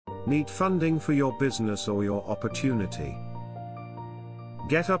Need funding for your business or your opportunity?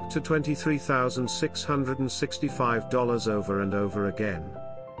 Get up to $23,665 over and over again.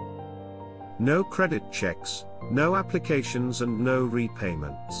 No credit checks, no applications and no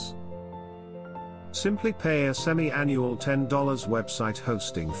repayments. Simply pay a semi-annual $10 website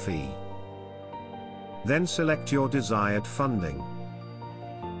hosting fee. Then select your desired funding.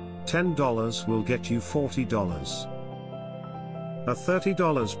 $10 will get you $40. A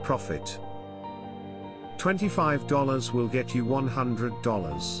 $30 profit. $25 will get you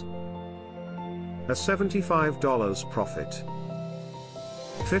 $100. A $75 profit.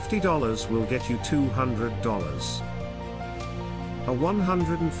 $50 will get you $200. A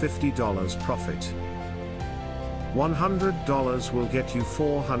 $150 profit. $100 will get you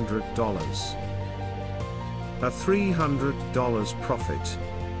 $400. A $300 profit.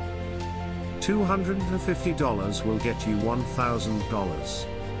 $250 will get you $1,000.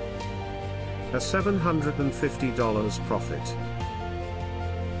 A $750 profit.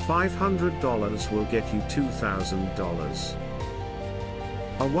 $500 will get you $2,000.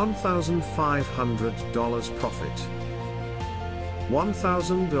 A $1,500 profit.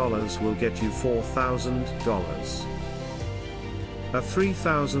 $1,000 will get you $4,000. A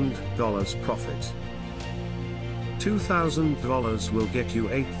 $3,000 profit. $2,000 will get you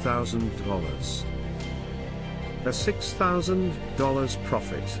 $8,000. A $6,000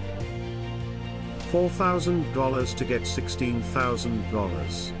 profit. $4,000 to get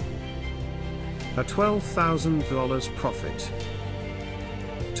 $16,000. A $12,000 profit.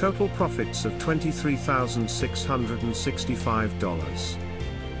 Total profits of $23,665.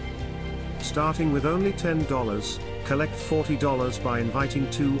 Starting with only $10, collect $40 by inviting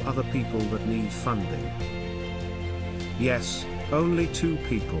 2 other people that need funding. Yes, only 2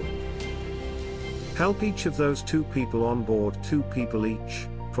 people. Help each of those 2 people onboard 2 people each,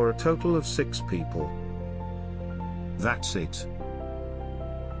 for a total of 6 people. That's it.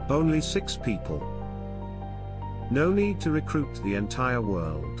 Only 6 people. No need to recruit the entire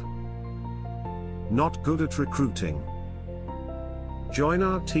world. Not good at recruiting? Join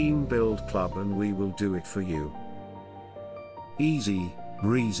our Team Build Club and we will do it for you. Easy,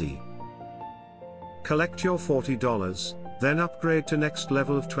 breezy. Collect your $40, then upgrade to next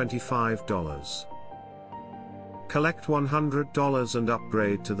level of $25. Collect $100 and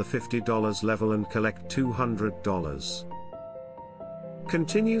upgrade to the $50 level and collect $200.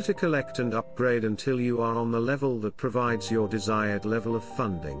 Continue to collect and upgrade until you are on the level that provides your desired level of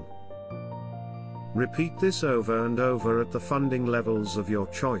funding. Repeat this over and over at the funding levels of your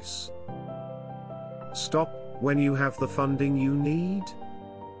choice. Stop when you have the funding you need.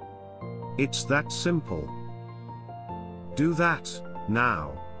 It's that simple. Do that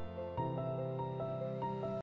now.